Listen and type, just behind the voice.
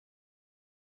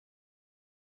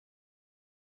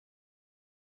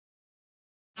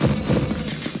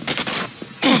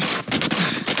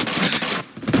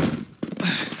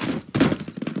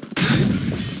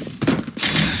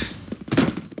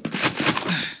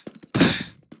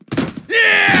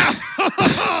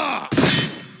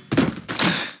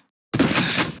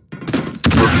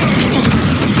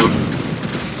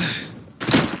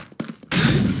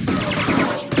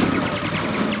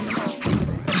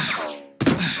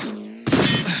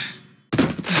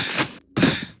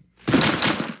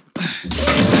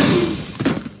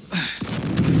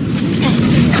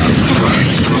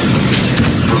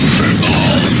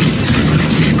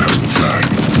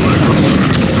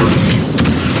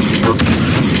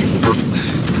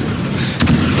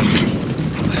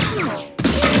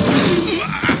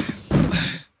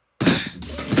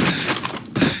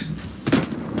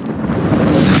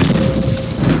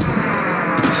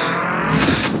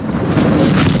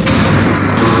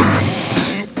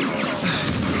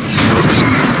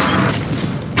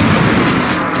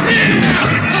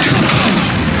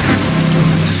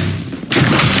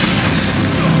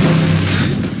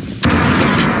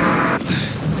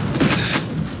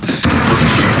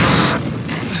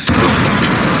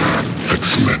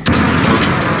Excellent.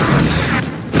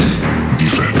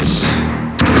 Defense.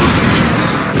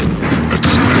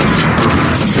 Excellent.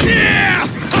 Yeah!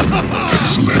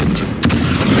 Excellent.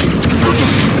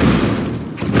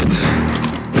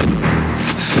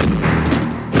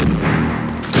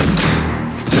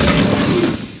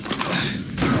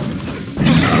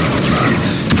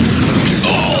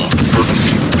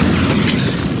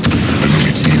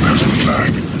 Enemy team has the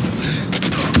flag.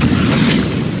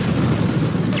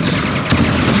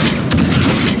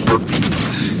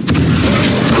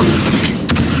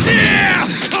 Yeah!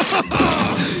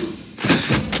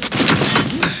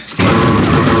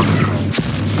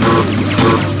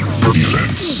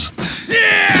 Defense.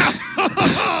 Yeah!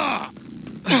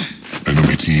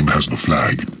 Enemy team has the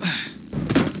flag.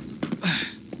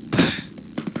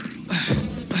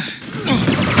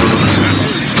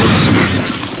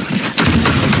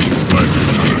 Flag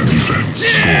return. Defense.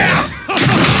 Score.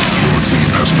 Your team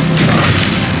has the flag.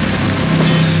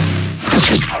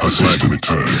 Assist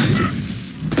returned.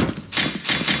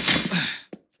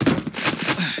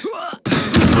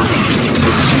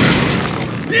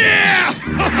 Yeah!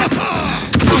 Yeah!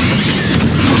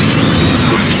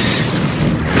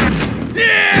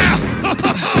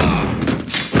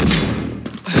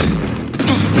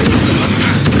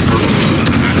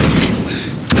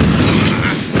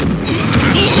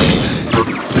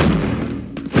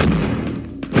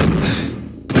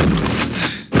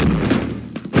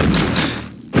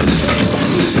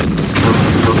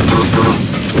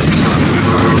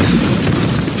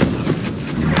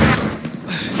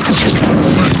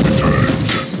 Flag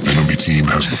returned. Enemy team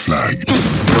has the flag.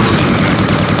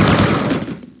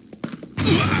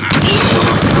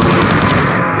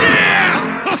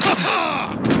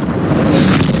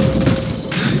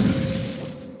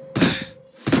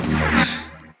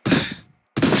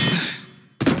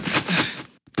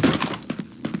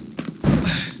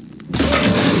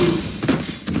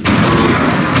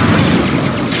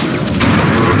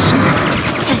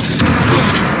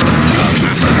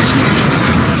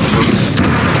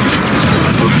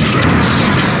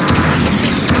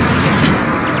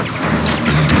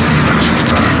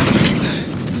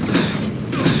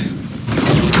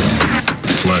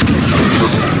 Flag returned.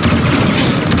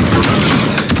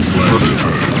 Flag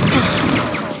returned.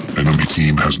 Enemy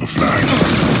team has the flag.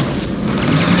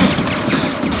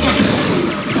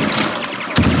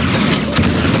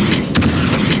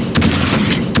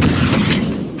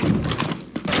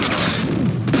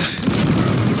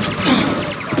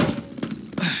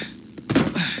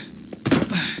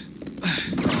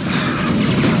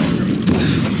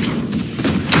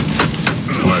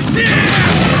 Flag returned.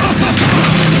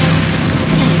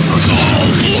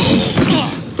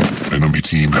 Enemy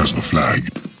team has the flag.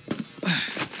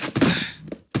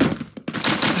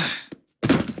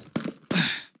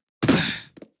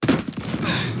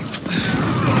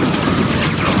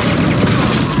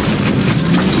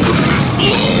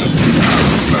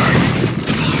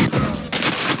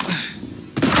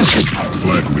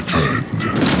 Flag returned.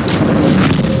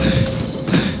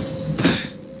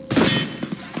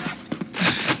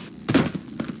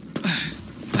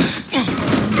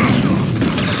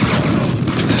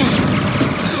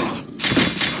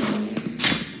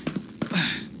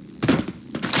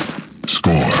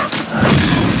 Score.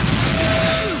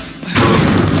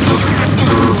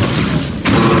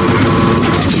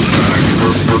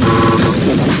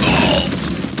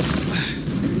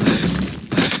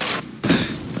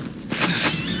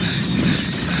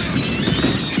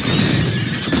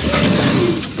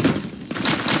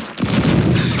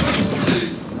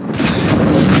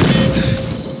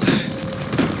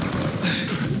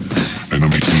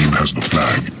 Enemy team has the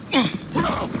flag.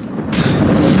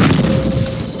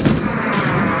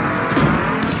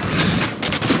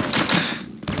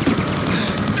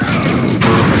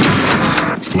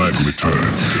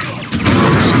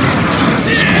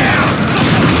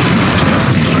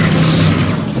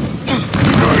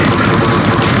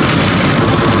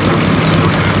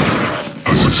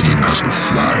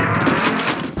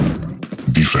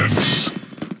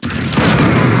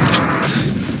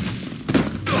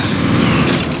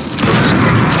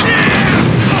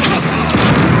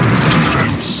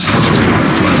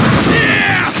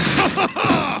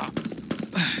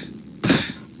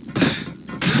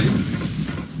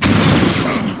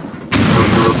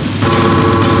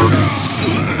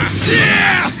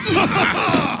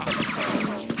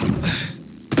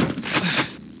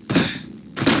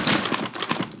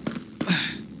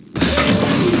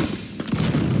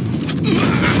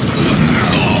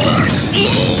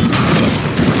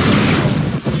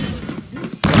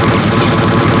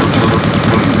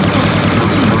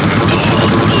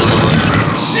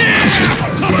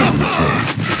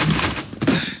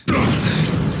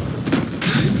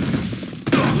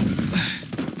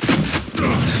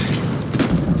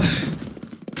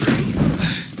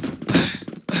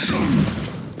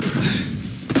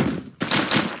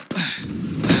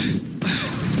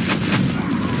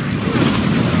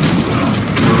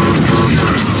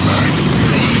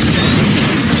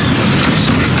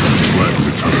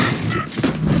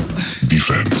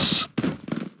 Defense.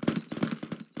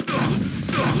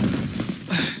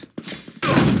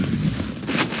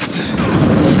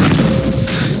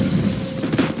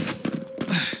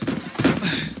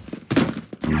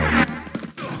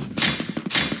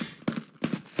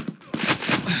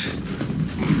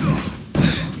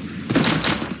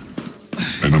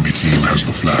 Enemy team has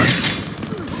the flag.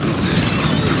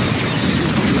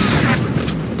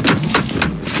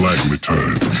 Flag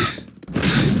returned.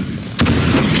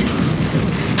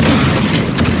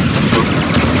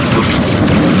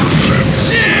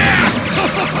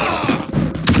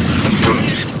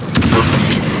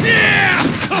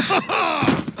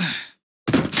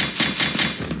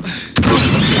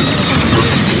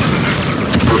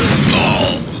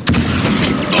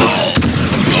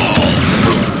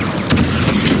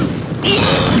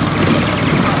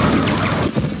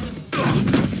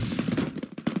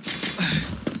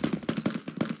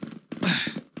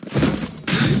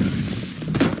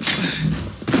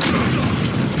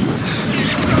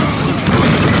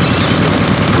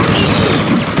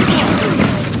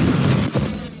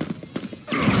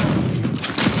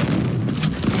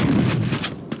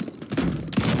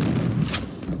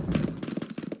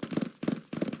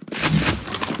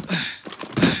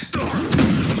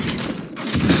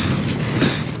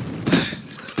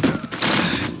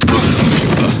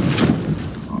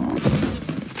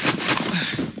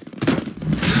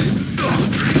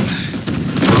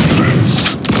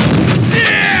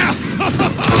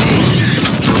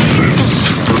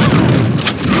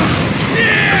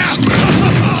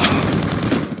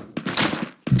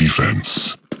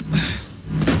 Defense.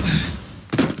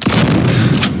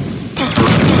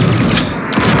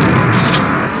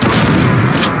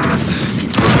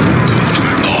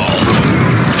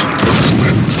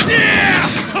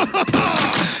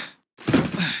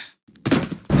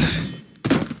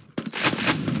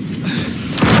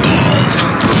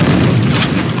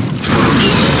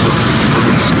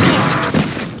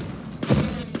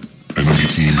 Enemy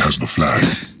team has the flag.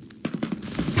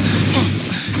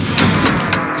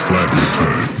 Flag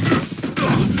returned.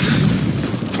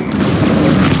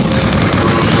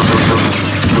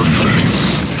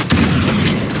 Defense.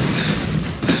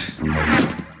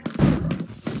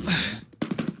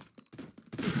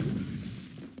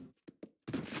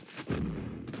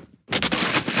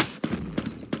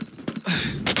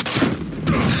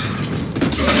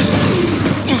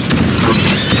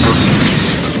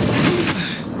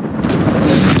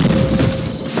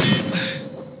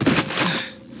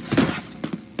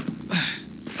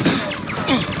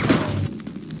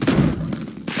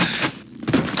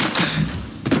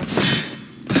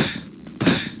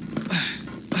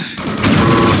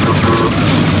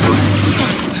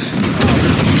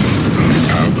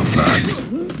 Have the flag.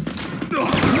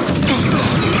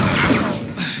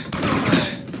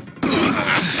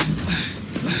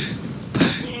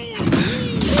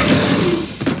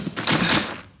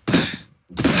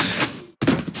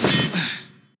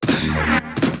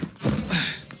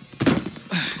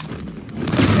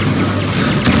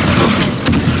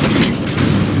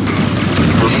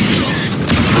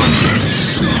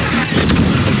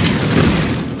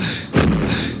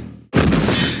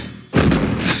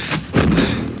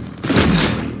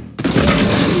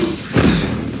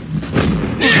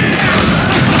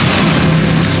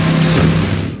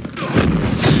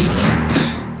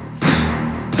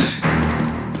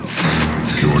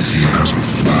 Your team has the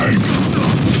flag.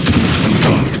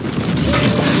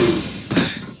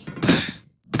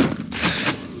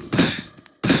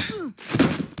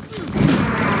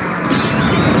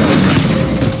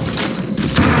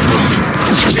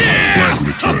 Flag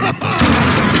returned.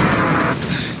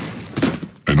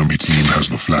 Enemy team has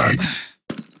the flag.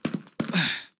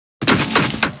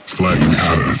 Flag, you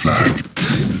have the flag.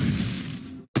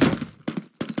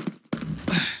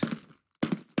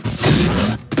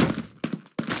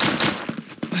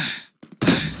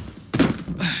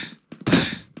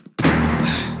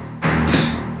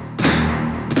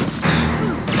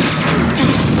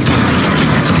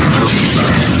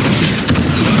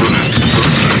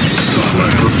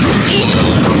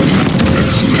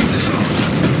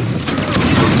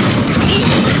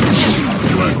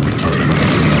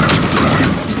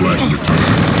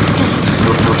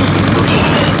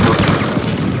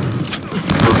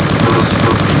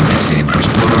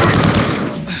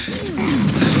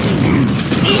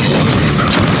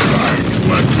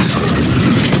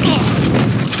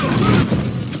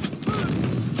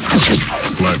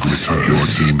 Flag return. Your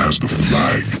team has the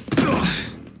flag.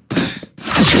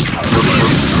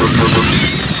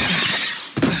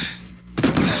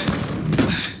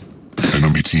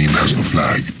 Enemy team has the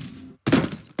flag.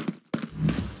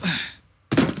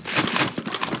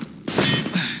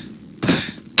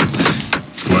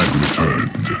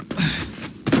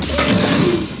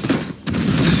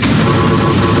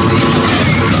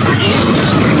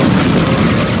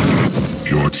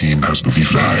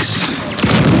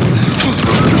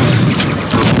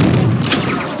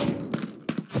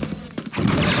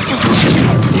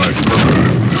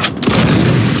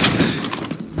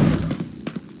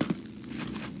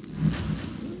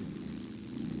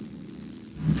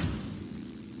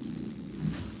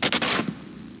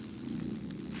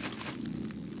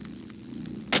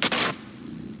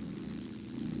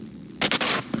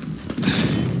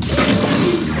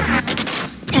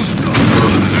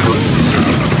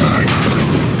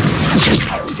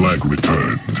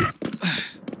 returned.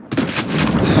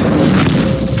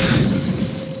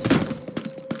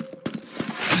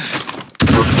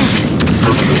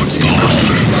 Your team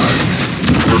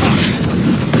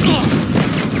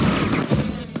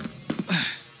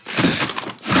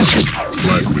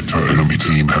flag return. Enemy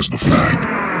team has the flag.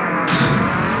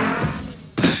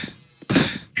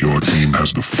 Your team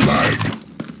has the flag.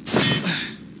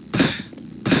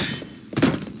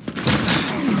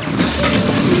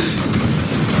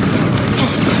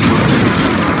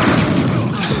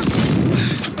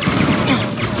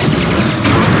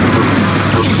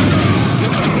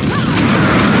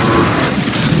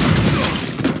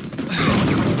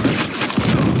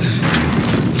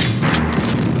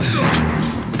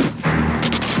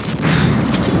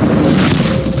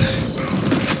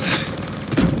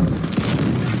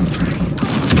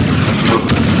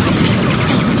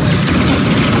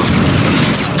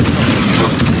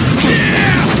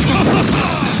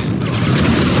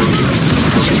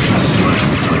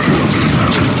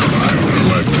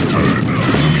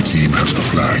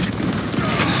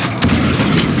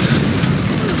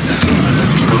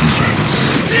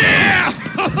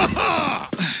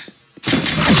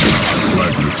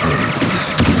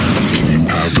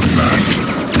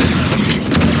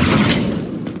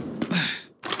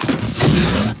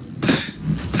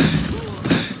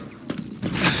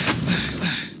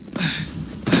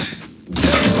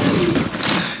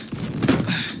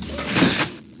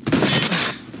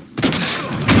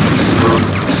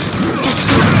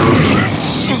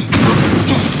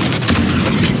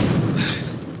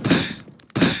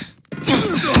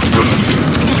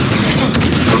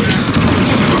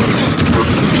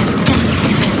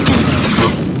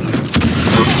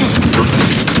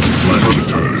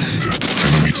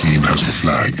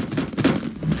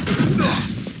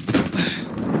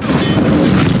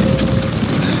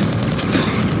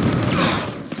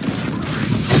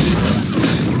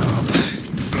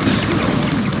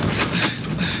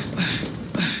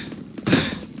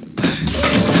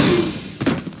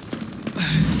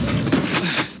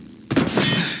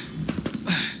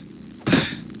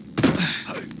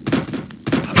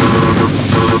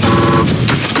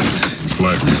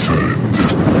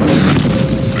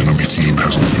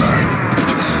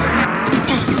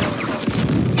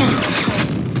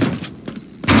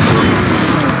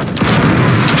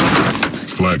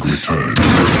 Flag returned.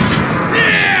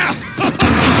 Yeah!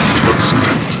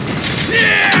 Excellent.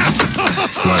 Yeah!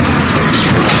 Flag returned.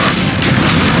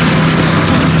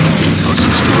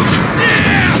 Assistant.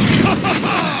 Yeah!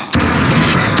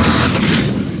 Defense.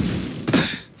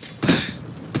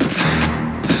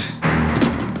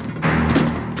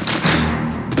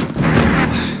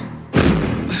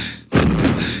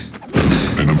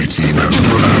 Enemy team has the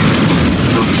flag.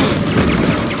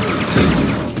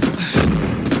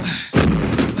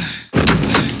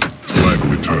 Flag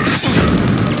returned.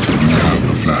 You have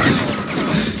the flag.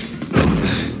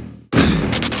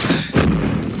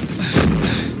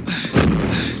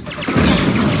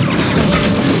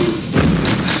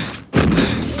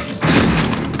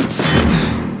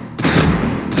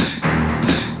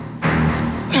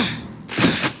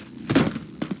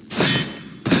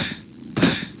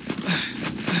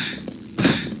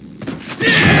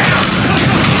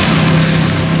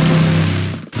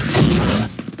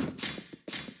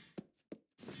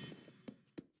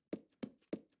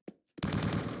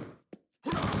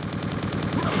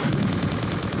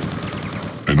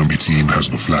 Enemy team has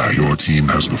the flag. Your team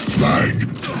has the flag.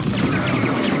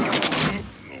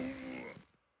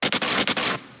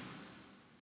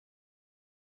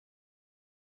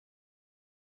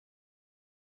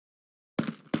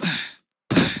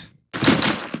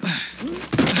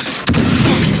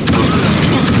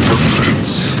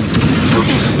 Defense.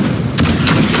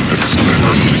 Excellent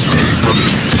return.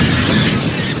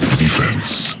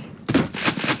 Defense.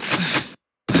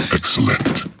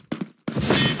 Excellent.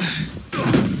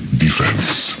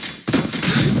 Defense.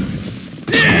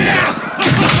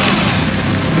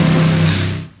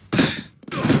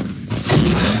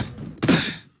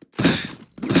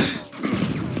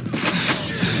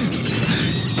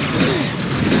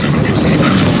 Enemy team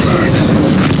has the flag.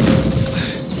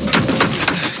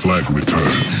 Flag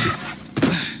returned.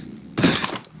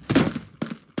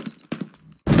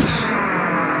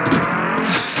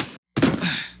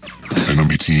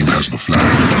 Enemy team has the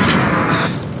flag.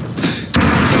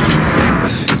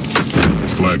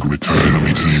 Flag returned.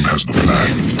 Enemy team has the flag.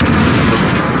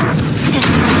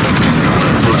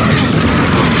 Flag.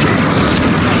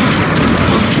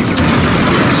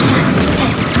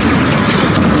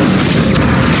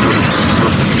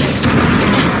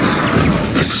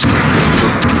 Excellent.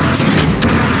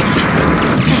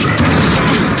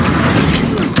 Defense.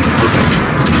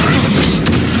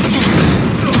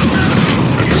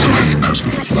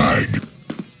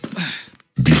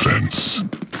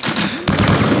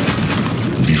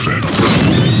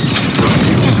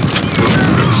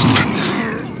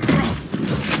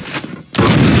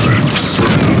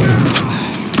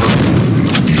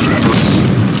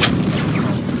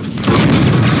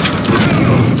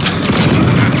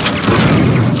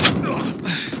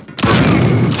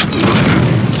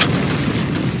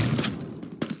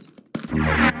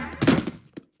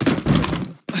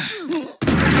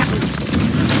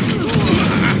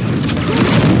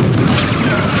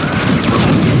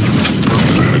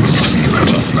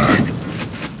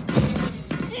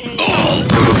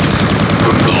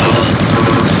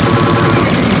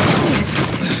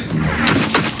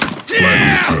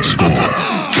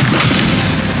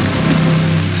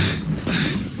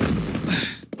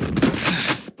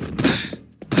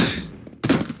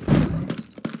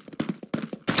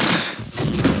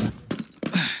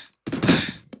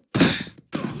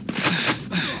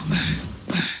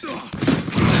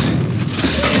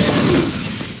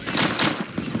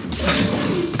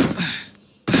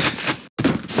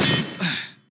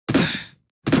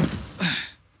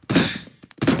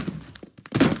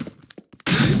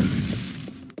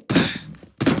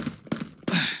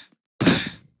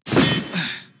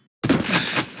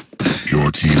 Your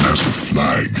team has the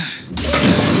flag.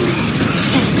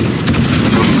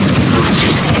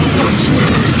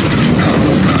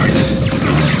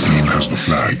 Enemy team has the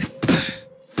flag.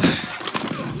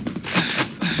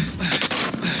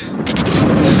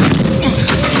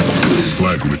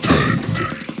 Flag returned.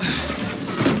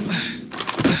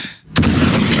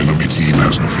 Enemy team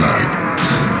has the flag.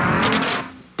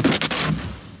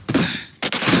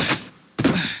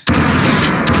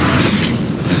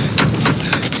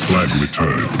 Flag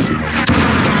returned.